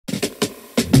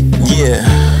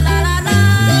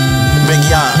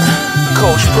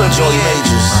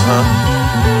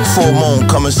Full moon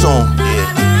coming soon.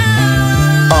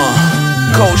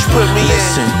 Coach, put me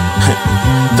Listen.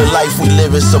 The life we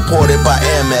live is supported by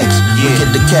AMEX. We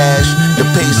get the cash, the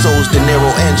pesos,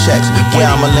 dinero, and checks. Where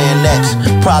I'ma land next?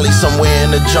 Probably somewhere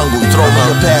in the jungle. Throw me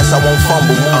a pass, I won't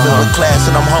fumble. Moving with class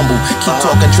and I'm humble. Keep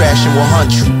talking trash and we'll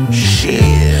hunt you. Shit.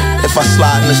 If I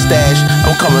slide in the stash,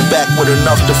 I'm coming back with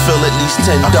enough to fill at least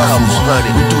 10 duffels.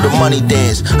 We do the money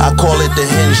dance, I call it the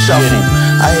hen shuffle.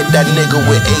 I hit that nigga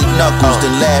with 8 knuckles,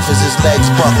 then laugh as his legs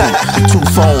buckle. 2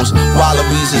 phones,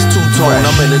 Wallabies is 2-tone.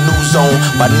 I'm in a new zone,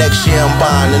 by next year I'm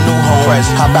buying a new home.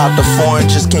 How about the foreign,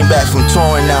 just came back from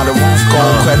touring, now the roof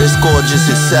gone. Credit score just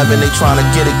at 7, they tryna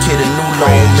get a kid a new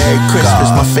loan. Merry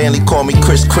Christmas, my family call me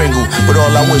Kris Kringle, but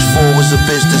all I wish for was a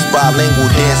bitch that's bilingual,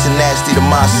 dancing nasty to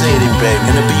my city, baby.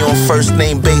 And to be on first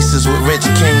name basis with rich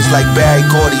kings like Barry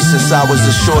Gordy, since I was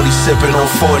a shorty sipping on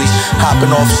 40s,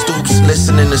 hopping off stoops,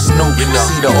 listening to Snoop.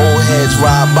 See the old heads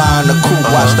ride by in the coupe,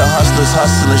 watch the hustlers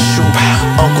hustle and shoot.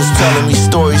 Uncles telling me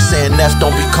stories saying F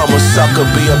don't become a sucker,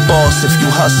 be a boss. If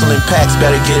you hustling packs,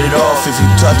 better get it off. If you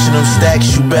touching them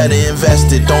stacks, you better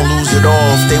invest it, don't lose it all.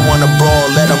 If they wanna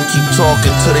brawl, let them keep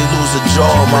talking till they lose a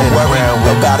jaw. My worry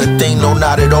about a thing, no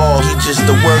not at all. He just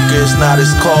a worker, it's not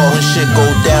his call. When shit go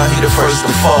down, he the first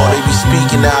to fall. They be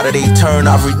speaking out of they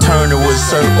turn, I've returned to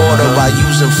insert order by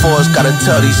using force. Gotta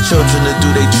tell these children to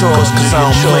do their chores, cause I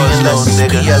don't play unless it's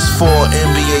PS4,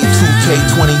 NBA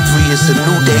 2K23. It's a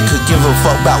new day, could give a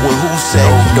fuck about what who say.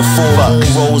 The full moon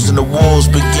rose and the wolves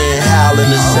began howling.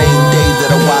 The same day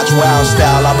that I watch Wild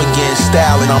Style, I began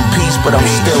styling. I'm peace, but I'm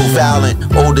still violent.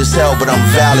 Old as hell, but I'm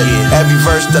valid. Every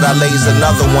verse that I lay's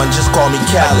another one, just call me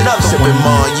Khaled. Sipping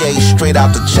Marnier straight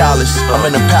out the chalice. I'm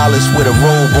in the palace with a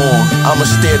robe on. I'ma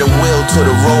steer the wheel till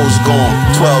the road's gone.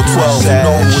 12-12, you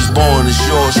know who was born, it's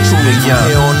yours truly. From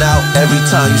here on out, every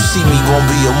time you see me, gon'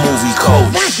 be a movie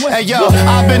coach. Hey yo,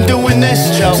 I've been doing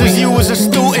this since you was a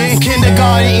student,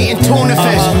 kindergarten, eating tuna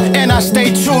fish, and I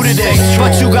stay true to this.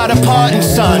 But you got a pardon,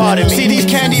 son. See these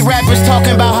candy rappers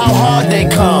talking about how hard they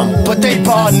come, but they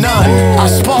bar none. I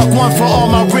spark one for all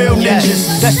my real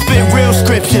niggas that spit real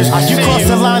scriptures. You cross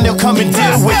the line, they'll come and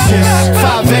deal with you.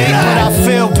 5'8", but I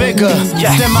feel bigger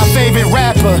than my favorite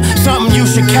rapper. Something you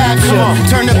should capture.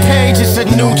 Turn the page, it's a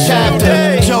new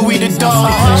chapter. Joey the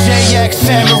dog, JX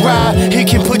Samurai, he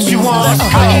can put you on.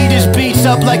 I eat his beats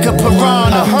up like a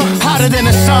piranha, hotter than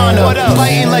a sauna,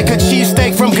 biting like a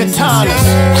cheesesteak from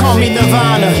katanas. Call me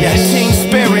Nirvana, Teen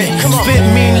Spirit, spit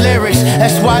mean lyrics.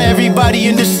 That's why everybody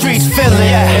in the streets feel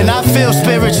it, and I feel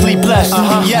spiritually blessed.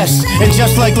 Yes, and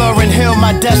just like Lauryn Hill,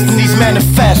 my destinies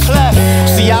manifest.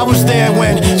 See, I was there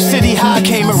when City High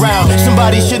came around.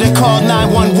 Somebody should've called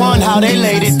 911, how they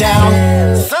laid it down.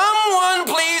 Someone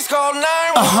please call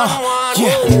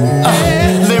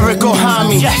 911. Lyrical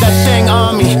homie, that thing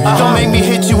on me. Don't make me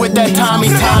hit you with that Tommy.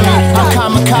 I'm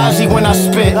kamikaze when I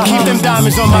spit. Keep them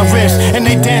diamonds on my wrist, and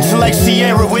they dancing like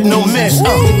Sierra with no miss.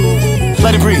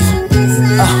 Let it breathe.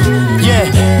 Yeah,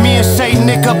 me and Saint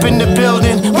Nick up in the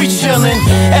building, we chillin'.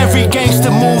 Every gangster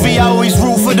movie, I always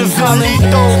root for the villain.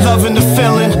 Loving the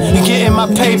feeling, getting my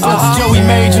paper. Joey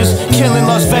Majors, killing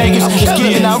Las Vegas, it's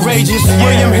getting outrageous.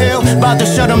 William Hill, about to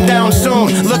shut him down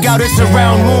soon. Look out, it's a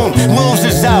round moon. Wolves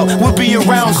is out, we'll be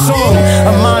around soon.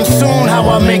 A monsoon, how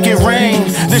I make it rain.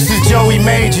 This is Joey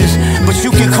Majors, but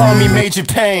you can call me Major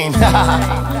Pain.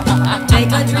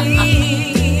 Take a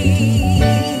dream.